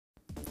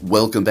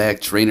Welcome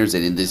back, trainers,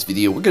 and in this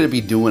video we're going to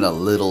be doing a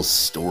little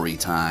story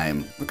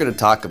time. We're going to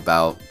talk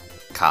about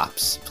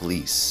cops,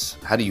 police.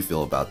 How do you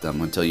feel about them? I'm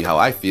going to tell you how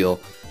I feel,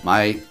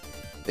 my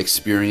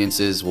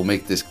experiences. We'll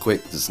make this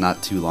quick. It's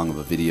not too long of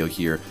a video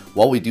here.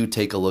 While we do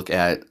take a look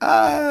at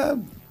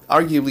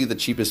arguably the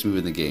cheapest move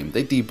in the game.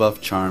 They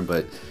debuffed Charm,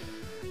 but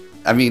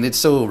I mean, it's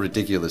so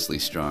ridiculously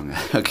strong.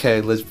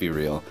 Okay, let's be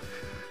real.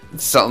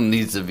 Something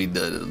needs to be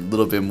done a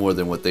little bit more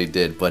than what they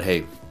did, but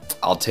hey,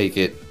 I'll take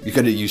it. You're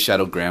going to use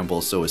Shadow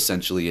Gramble, so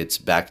essentially it's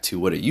back to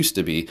what it used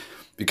to be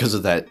because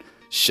of that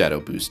Shadow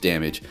Boost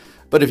damage.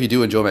 But if you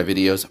do enjoy my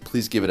videos,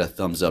 please give it a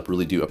thumbs up.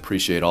 Really do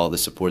appreciate all the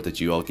support that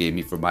you all gave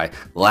me for my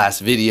last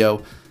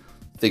video.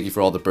 Thank you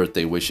for all the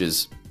birthday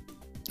wishes.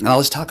 Now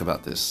let's talk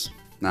about this.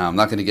 Now I'm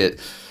not going to get...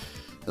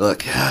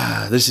 Look,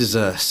 this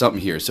is something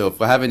here. So if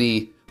I have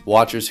any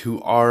watchers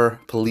who are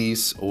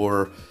police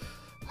or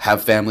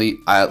have family,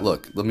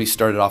 look, let me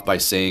start it off by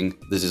saying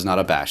this is not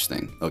a bash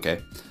thing,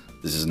 okay?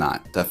 This is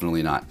not,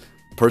 definitely not.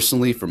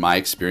 Personally, for my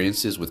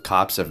experiences with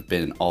cops have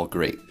been all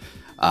great.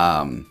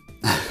 I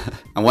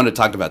want to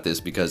talk about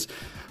this because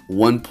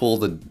one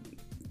pulled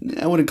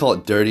I wouldn't call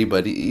it dirty,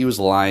 but he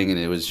was lying and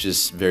it was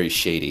just very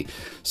shady.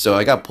 So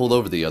I got pulled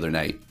over the other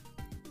night.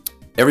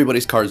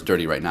 Everybody's car is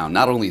dirty right now.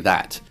 Not only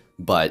that,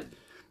 but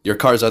your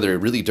car is either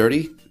really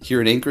dirty here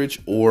in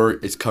Anchorage or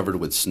it's covered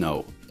with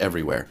snow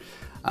everywhere.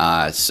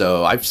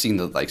 So I've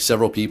seen like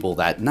several people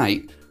that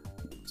night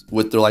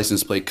with their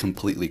license plate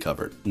completely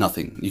covered.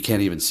 Nothing. You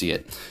can't even see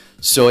it.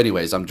 So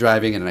anyways, I'm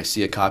driving and I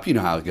see a cop. You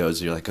know how it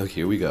goes. You're like, oh,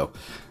 here we go.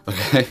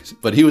 Okay.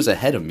 But he was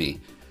ahead of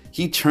me.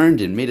 He turned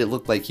and made it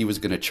look like he was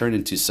going to turn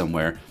into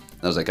somewhere.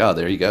 And I was like, oh,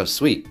 there you go.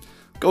 Sweet.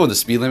 Go with the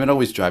speed limit.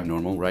 Always drive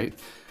normal, right?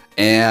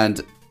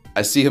 And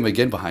I see him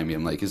again behind me.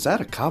 I'm like, is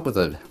that a cop with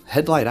a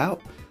headlight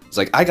out? It's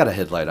like, I got a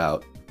headlight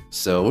out.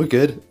 So we're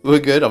good. We're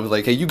good. I was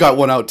like, hey, you got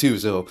one out too.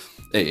 So,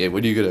 hey,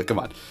 when are you going to, come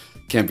on.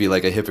 Can't be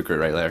like a hypocrite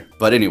right there.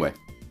 But anyway.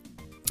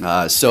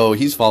 So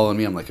he's following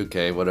me. I'm like,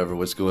 okay, whatever,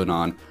 what's going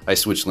on? I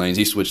switch lanes.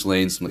 He switched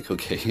lanes. I'm like,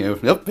 okay,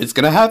 yep, it's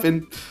gonna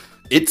happen.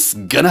 It's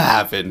gonna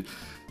happen.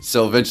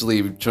 So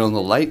eventually we turn on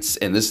the lights,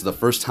 and this is the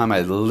first time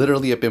I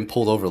literally have been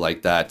pulled over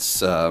like that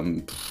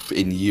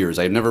in years.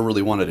 I've never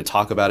really wanted to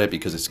talk about it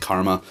because it's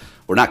karma,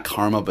 or not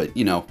karma, but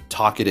you know,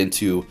 talk it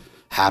into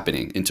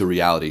happening, into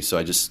reality. So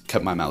I just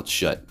kept my mouth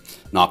shut,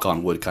 knock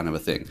on wood kind of a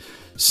thing.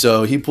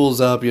 So he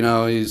pulls up, you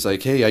know, he's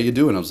like, hey, how you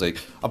doing? I was like,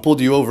 I pulled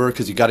you over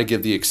because you got to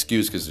give the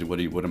excuse because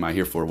what am I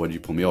here for? What did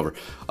you pull me over?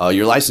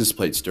 Your license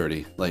plate's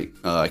dirty. Like,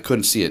 I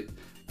couldn't see it.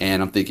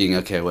 And I'm thinking,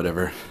 okay,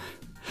 whatever.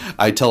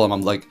 I tell him,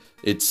 I'm like,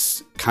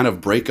 it's kind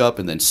of break up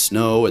and then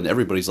snow and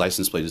everybody's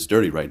license plate is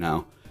dirty right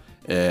now.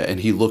 And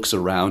he looks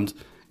around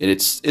and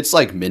it's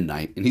like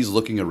midnight and he's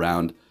looking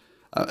around.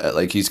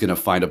 Like he's gonna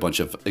find a bunch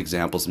of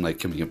examples. I'm like,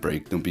 give me a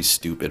break, don't be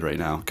stupid right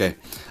now, okay?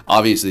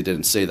 Obviously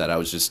didn't say that. I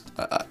was just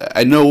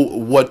I know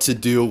what to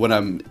do when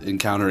I'm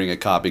encountering a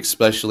cop,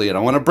 especially, and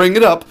I want to bring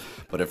it up,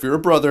 but if you're a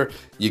brother,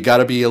 you got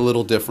to be a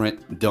little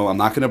different. I'm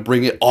not gonna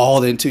bring it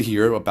all into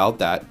here about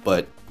that,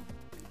 but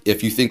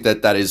if you think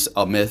that that is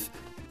a myth,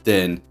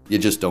 then you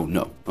just don't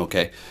know,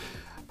 okay?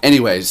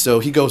 Anyways, so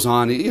he goes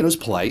on. He was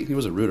polite, he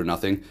wasn't rude or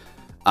nothing,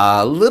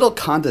 a little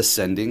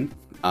condescending.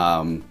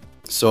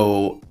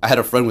 So I had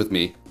a friend with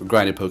me who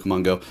grinded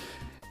Pokemon Go,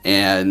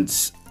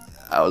 and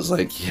I was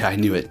like, yeah, I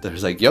knew it. I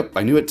was like, yep,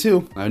 I knew it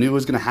too. I knew it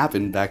was going to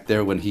happen back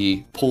there when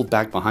he pulled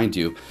back behind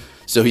you.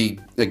 So I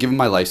give him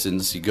my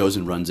license, he goes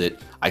and runs it.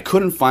 I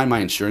couldn't find my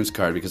insurance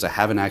card because I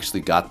haven't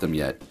actually got them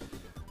yet,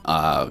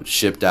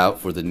 shipped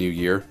out for the new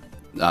year.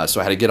 So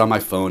I had to get on my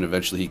phone.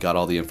 Eventually he got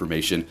all the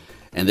information,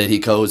 and then he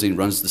goes and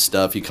runs the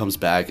stuff. He comes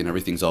back and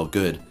everything's all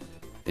good.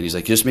 And he's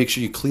like, just make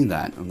sure you clean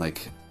that. I'm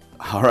like,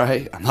 all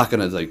right, I'm not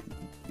going to like,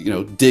 you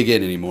know, dig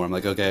in anymore. I'm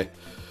like, okay.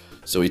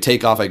 So we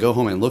take off. I go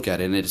home and look at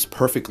it, and it is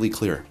perfectly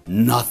clear.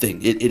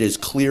 Nothing. It is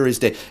clear as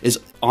day.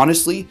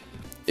 Honestly,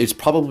 it's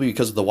probably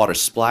because of the water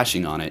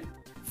splashing on it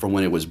from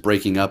when it was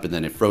breaking up and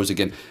then it froze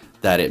again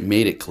that it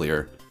made it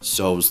clear.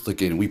 So I was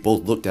thinking, we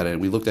both looked at it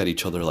and we looked at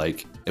each other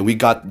like, and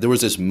there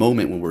was this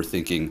moment when we were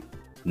thinking,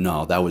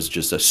 no, that was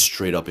just a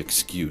straight up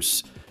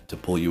excuse to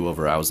pull you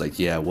over. I was like,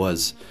 yeah, it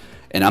was.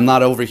 And I'm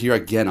not over here,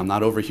 again, I'm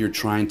not over here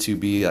trying to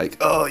be like,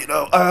 oh, you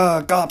know,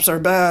 cops are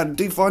bad,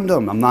 defund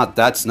them.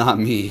 That's not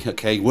me,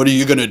 okay? What are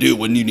you gonna do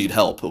when you need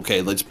help,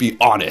 okay? Let's be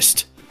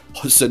honest.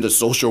 Send a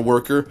social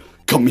worker?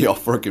 Cut me a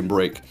freaking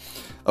break.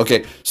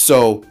 Okay,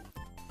 so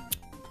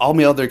all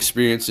my other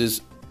experiences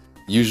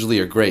usually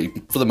are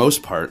great, for the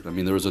most part. I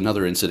mean, there was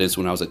another incident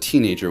when I was a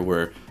teenager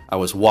where I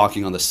was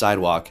walking on the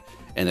sidewalk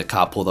and the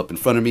cop pulled up in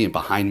front of me and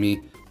behind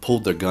me,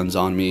 pulled their guns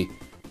on me.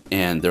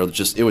 And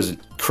it was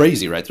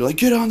crazy, right? They're like,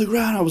 get on the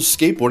ground. I was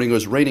skateboarding. It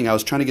was raining. I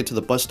was trying to get to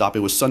the bus stop.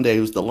 It was Sunday. It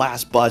was the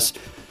last bus.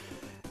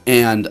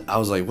 And I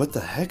was like, what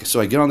the heck?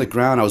 So I get on the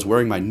ground. I was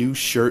wearing my new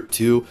shirt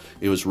too.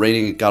 It was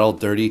raining. It got all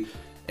dirty.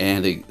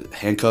 And they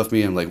handcuffed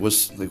me. I'm like,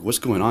 what's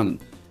going on?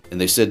 And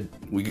they said,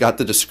 we got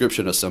the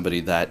description of somebody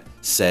that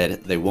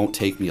said they won't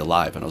take me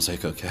alive. And I was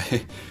like,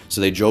 okay. So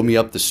they drove me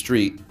up the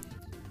street.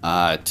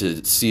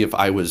 to see if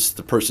I was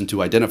the person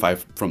to identify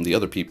from the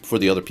other people for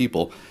the other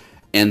people.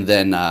 And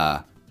then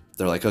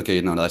they're like,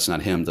 okay, no, that's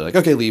not him. They're like,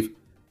 okay, leave.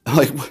 I'm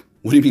like,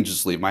 what do you mean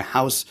just leave? My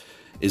house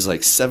is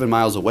like 7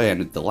 miles away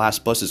and the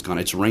last bus is gone.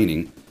 It's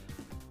raining.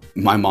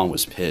 My mom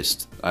was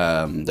pissed.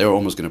 They were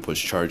almost going to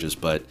push charges,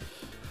 but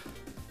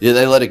yeah,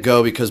 they let it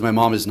go because my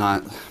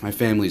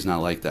family's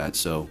not like that.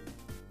 So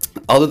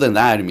other than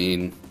that, I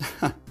mean,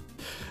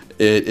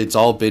 it's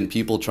all been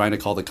people trying to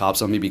call the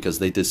cops on me because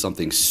they did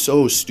something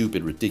so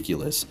stupid,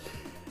 ridiculous,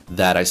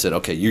 that I said,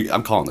 okay,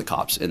 I'm calling the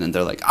cops. And then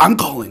they're like, I'm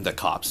calling the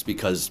cops,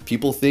 because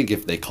people think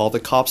if they call the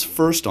cops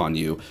first on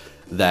you,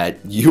 that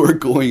they're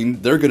going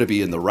to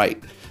be in the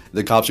right.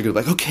 The cops are going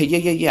to be like, okay,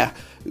 yeah.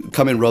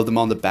 Come and rub them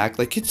on the back.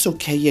 Like, it's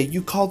okay. Yeah,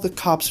 you called the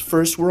cops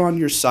first. We're on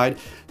your side.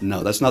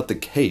 No, that's not the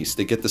case.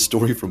 They get the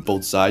story from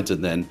both sides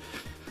and then,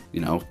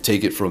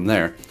 take it from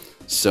there.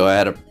 So I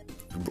had a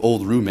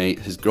old roommate.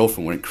 His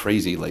girlfriend went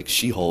crazy, like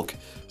She-Hulk.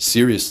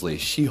 Seriously,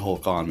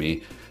 She-Hulk on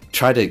me.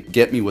 Tried to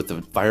get me with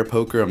the fire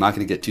poker. I'm not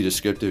going to get too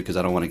descriptive because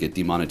I don't want to get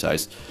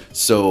demonetized.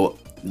 So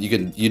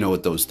you know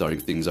what those starting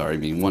things are. I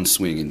mean, one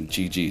swing and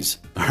GG's.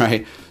 All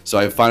right. So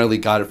I finally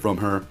got it from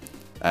her.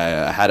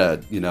 I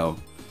had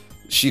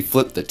she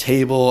flipped the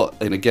table.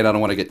 And again, I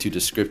don't want to get too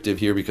descriptive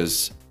here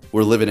because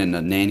we're living in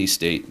a nanny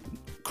state.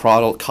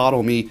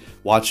 Coddle me,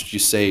 watch what you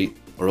say,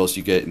 or else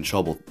you get in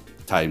trouble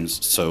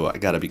times. So I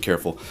got to be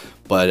careful.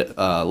 But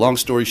long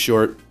story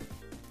short,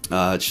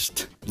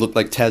 just looked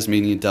like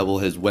Tasmanian devil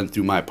has went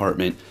through my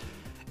apartment.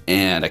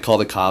 And I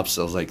called the cops.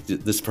 I was like,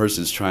 this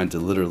person's trying to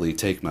literally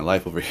take my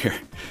life over here.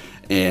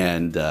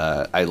 And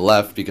I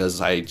left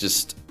because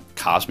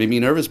cops made me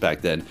nervous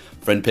back then.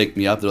 Friend picked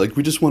me up. They're like,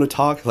 we just want to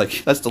talk.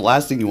 Like, that's the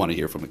last thing you want to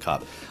hear from a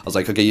cop. I was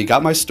like, okay, you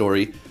got my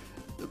story.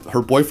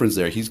 Her boyfriend's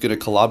there. He's going to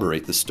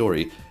corroborate the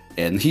story.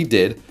 And he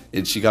did.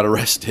 And she got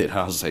arrested.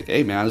 I was like,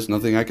 hey, man, there's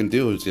nothing I can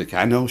do. It's like,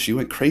 I know, she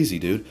went crazy,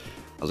 dude.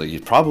 I was like, you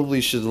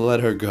probably should have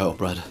let her go,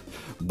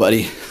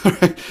 buddy.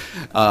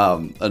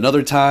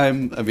 Another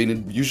time, I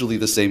mean, usually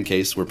the same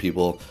case where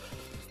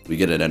we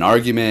get in an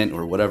argument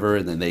or whatever,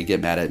 and then they get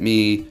mad at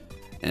me,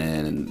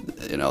 and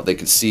they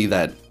can see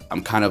that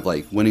I'm kind of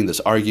like winning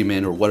this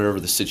argument or whatever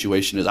the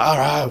situation is. All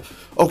right,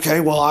 okay,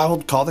 well, I'll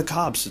call the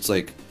cops. It's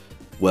like,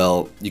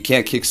 well, you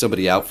can't kick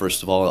somebody out,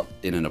 first of all,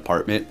 in an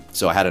apartment.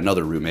 So I had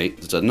another roommate.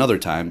 It's another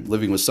time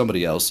living with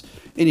somebody else,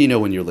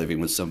 and when you're living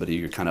with somebody,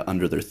 you're kind of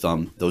under their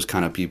thumb. Those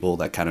kind of people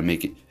that kind of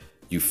make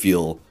you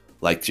feel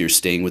like you're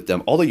staying with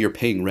them, although you're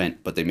paying rent,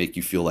 but they make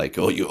you feel like,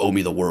 oh, you owe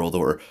me the world,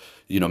 or,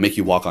 make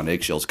you walk on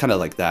eggshells, kind of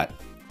like that.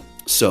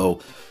 So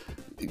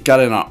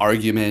got in an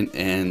argument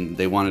and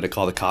they wanted to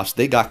call the cops.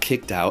 They got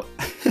kicked out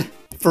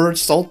for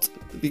assault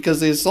because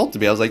they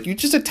assaulted me. I was like, you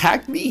just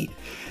attacked me.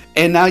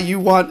 And now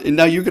you're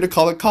going to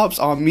call the cops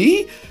on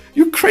me?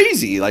 You're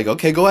crazy. Like,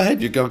 okay, go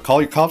ahead. You're going to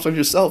call your cops on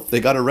yourself.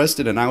 They got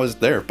arrested and I was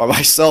there by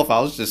myself.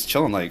 I was just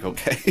chilling like,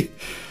 okay.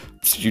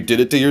 You did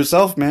it to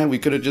yourself, man. We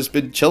could have just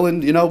been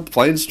chilling,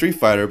 playing Street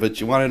Fighter,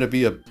 but you wanted to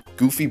be a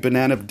goofy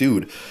banana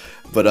dude.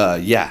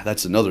 But yeah,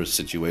 that's another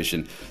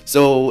situation.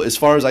 So as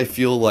far as I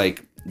feel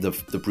like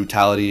the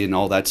brutality and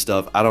all that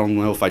stuff, I don't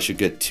know if I should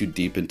get too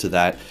deep into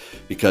that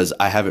because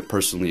I haven't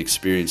personally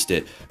experienced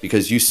it.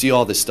 Because you see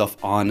all this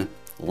stuff online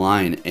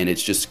and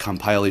it's just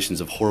compilations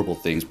of horrible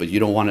things, but they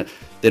don't want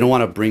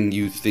to bring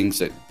you things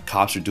that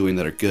cops are doing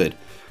that are good,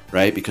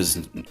 right?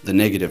 Because the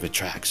negative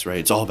attracts, right?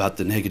 It's all about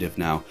the negative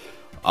now.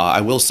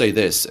 I will say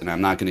this, and I'm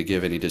not going to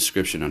give any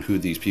description on who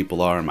these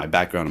people are and my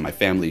background and my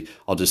family.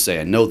 I'll just say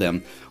I know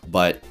them.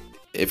 But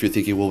if you're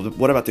thinking, well,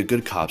 what about the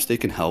good cops? They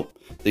can help.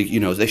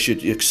 They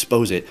should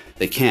expose it.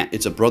 They can't.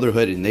 It's a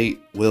brotherhood, and they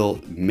will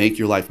make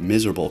your life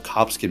miserable.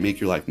 Cops can make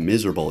your life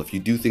miserable. If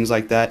you do things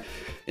like that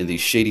in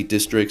these shady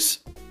districts,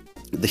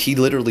 he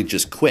literally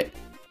just quit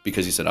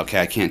because he said, okay,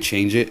 I can't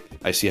change it.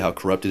 I see how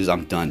corrupt it is.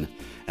 I'm done.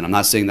 And I'm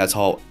not saying that's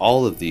how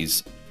all of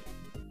these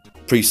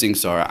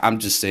precincts are. I'm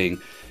just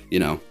saying,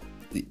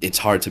 it's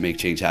hard to make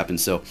change happen.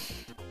 So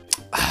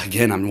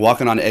again, I'm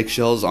walking on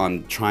eggshells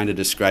on trying to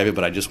describe it,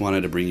 but I just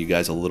wanted to bring you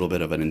guys a little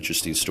bit of an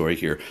interesting story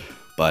here.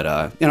 But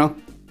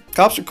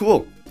cops are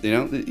cool.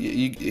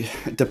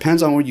 It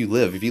depends on where you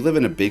live. If you live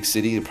in a big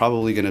city, you're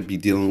probably going to be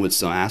dealing with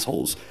some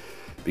assholes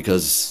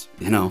because,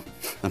 I'm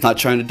not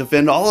trying to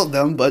defend all of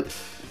them, but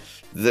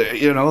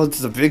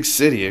it's a big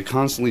city. You're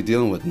constantly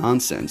dealing with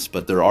nonsense,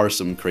 but there are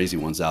some crazy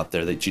ones out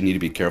there that you need to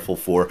be careful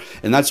for.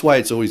 And that's why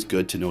it's always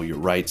good to know your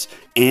rights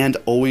and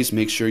always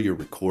make sure you're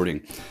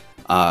recording.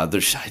 I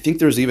think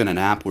there's even an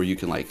app where you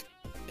can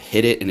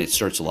hit it and it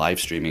starts live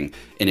streaming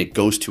and it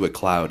goes to a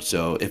cloud.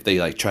 So if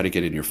they try to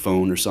get in your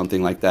phone or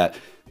something like that,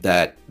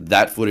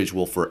 that footage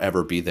will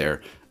forever be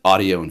there,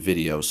 audio and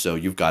video. So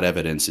you've got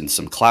evidence in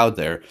some cloud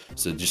there.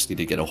 So just need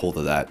to get a hold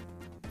of that.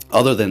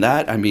 Other than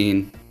that, I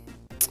mean,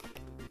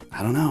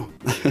 I don't know.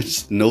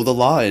 Just know the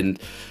law and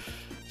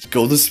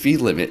go the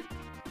speed limit.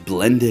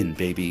 Blend in,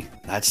 baby.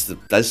 That's the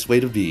best way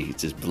to be.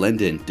 Just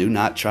blend in. Do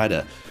not try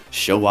to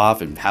show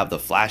off and have the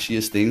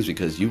flashiest things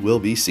because you will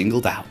be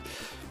singled out.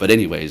 But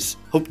anyways,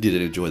 hope you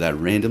did enjoy that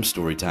random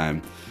story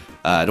time.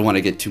 I don't want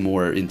to get too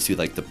more into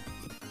the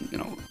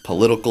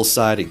political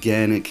side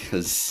again,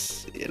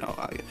 because, you know,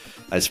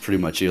 that's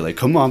pretty much it. Like,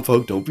 come on,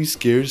 folk, don't be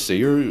scared, say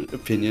your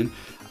opinion.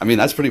 I mean,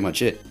 that's pretty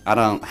much it. I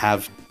don't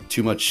have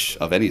too much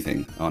of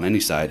anything on any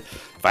side.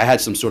 If I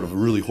had some sort of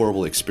really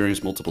horrible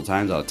experience multiple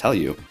times, I'll tell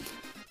you.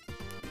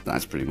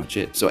 That's pretty much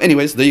it. So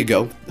anyways, there you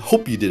go.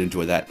 Hope you did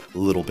enjoy that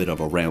little bit of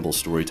a ramble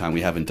story time.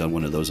 We haven't done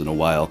one of those in a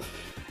while.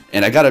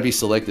 And I gotta be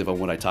selective on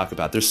what I talk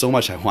about. There's so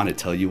much I want to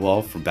tell you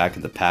all from back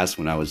in the past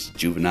when I was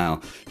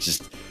juvenile,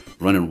 just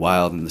running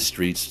wild in the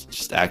streets,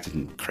 just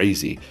acting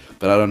crazy.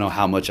 But I don't know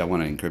how much I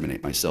want to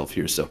incriminate myself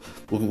here, so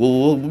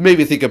we'll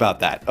maybe think about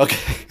that.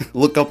 Okay,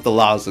 look up the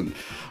laws and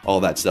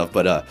all that stuff.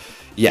 But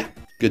yeah,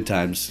 good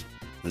times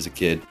as a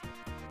kid.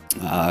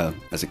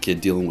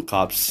 Dealing with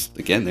cops,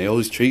 again, they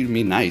always treated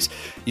me nice.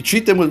 You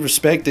treat them with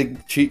respect, they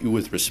treat you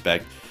with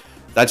respect.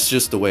 That's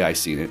just the way I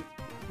seen it.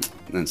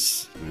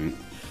 That's,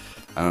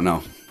 I don't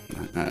know.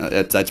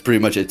 That's pretty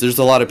much it. There's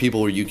a lot of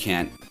people where you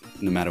can't,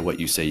 no matter what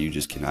you say, you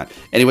just cannot.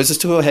 Anyways,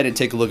 let's go ahead and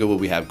take a look at what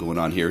we have going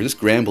on here. This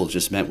Gramble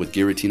just met with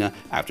Giratina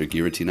after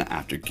Giratina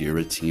after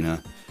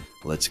Giratina.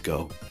 Let's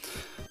go.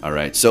 All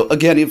right. So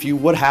again,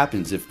 what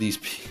happens if these,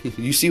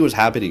 you see what's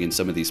happening in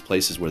some of these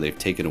places where they've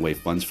taken away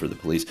funds for the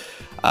police.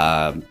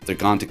 They're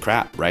gone to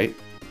crap, right?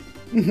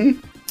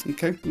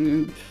 Okay.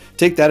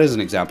 Take that as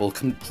an example.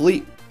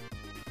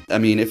 I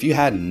mean, if you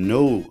had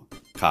no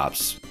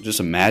cops, just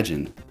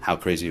imagine how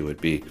crazy it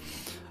would be.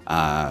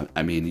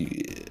 I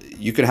mean,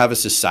 you could have a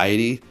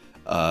society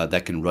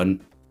that can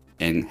run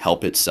and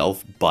help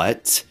itself,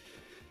 but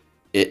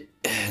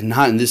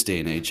not in this day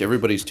and age.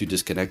 Everybody's too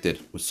disconnected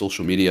with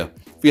social media.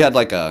 If we had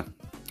like a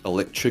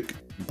electric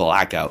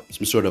blackout,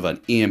 some sort of an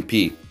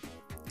EMP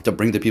to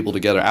bring the people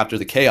together after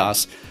the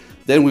chaos,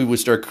 then we would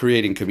start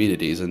creating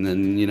communities, and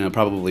then, you know,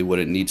 probably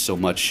wouldn't need so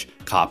much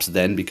cops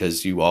then,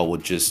 because you all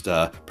would just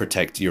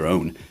protect your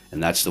own,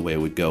 and that's the way it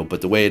would go.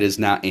 But the way it is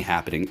now ain't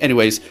happening.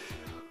 Anyways,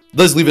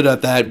 let's leave it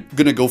at that. I'm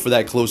gonna go for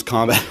that close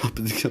combat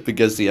up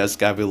against the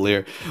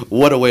Escavalier.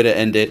 What a way to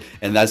end it.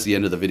 And that's the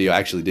end of the video. I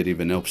actually didn't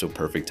even know, so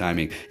perfect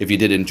timing. If you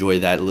did enjoy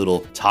that little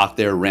talk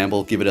there,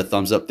 ramble, give it a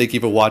thumbs up. Thank you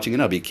for watching,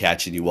 and I'll be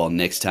catching you all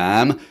next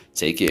time.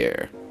 Take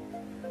care.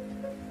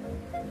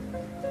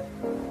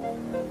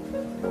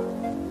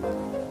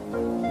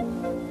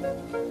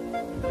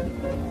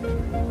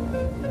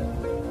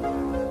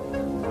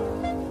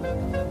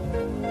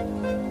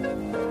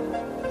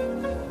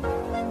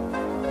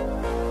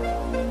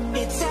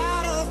 It's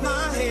out of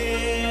my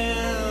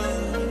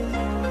hand,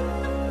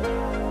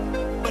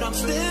 but I'm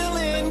still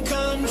in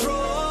control.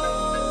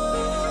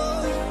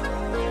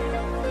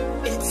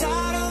 It's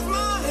out of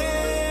my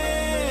hand.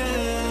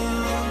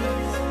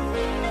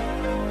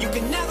 You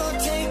can never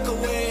take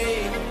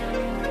away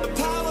the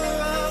power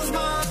of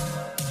my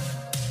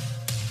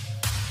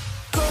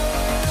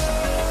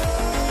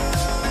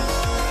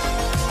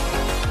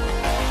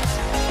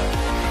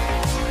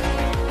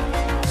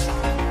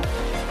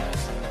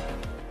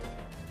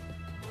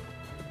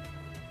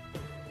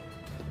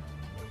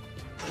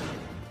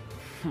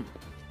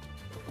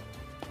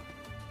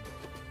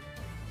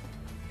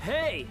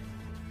Hey!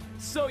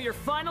 So you're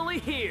finally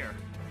here!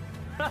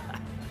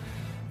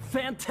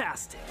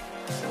 Fantastic!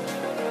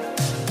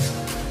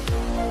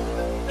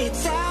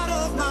 It's out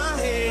of my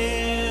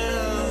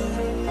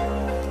hand,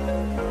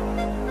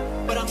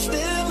 but I'm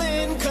still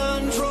in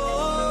control.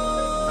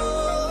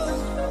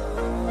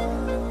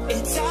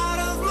 It's out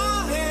of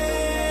my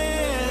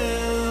hand.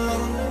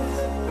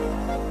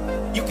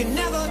 You can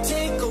never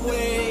take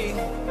away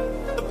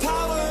the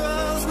power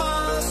of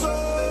my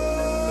soul.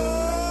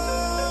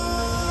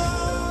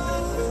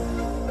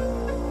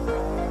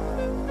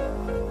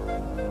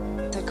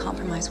 To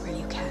compromise where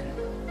you can.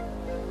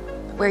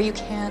 Where you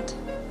can't,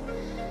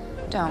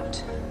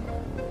 don't.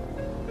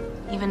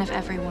 Even if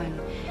everyone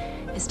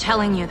is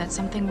telling you that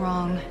something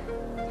wrong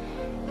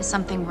is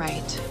something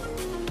right.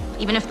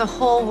 Even if the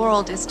whole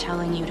world is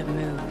telling you to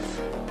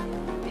move,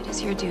 it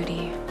is your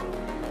duty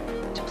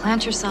to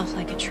plant yourself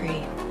like a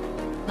tree,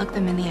 look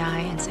them in the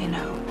eye and say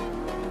no.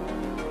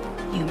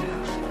 You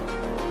move.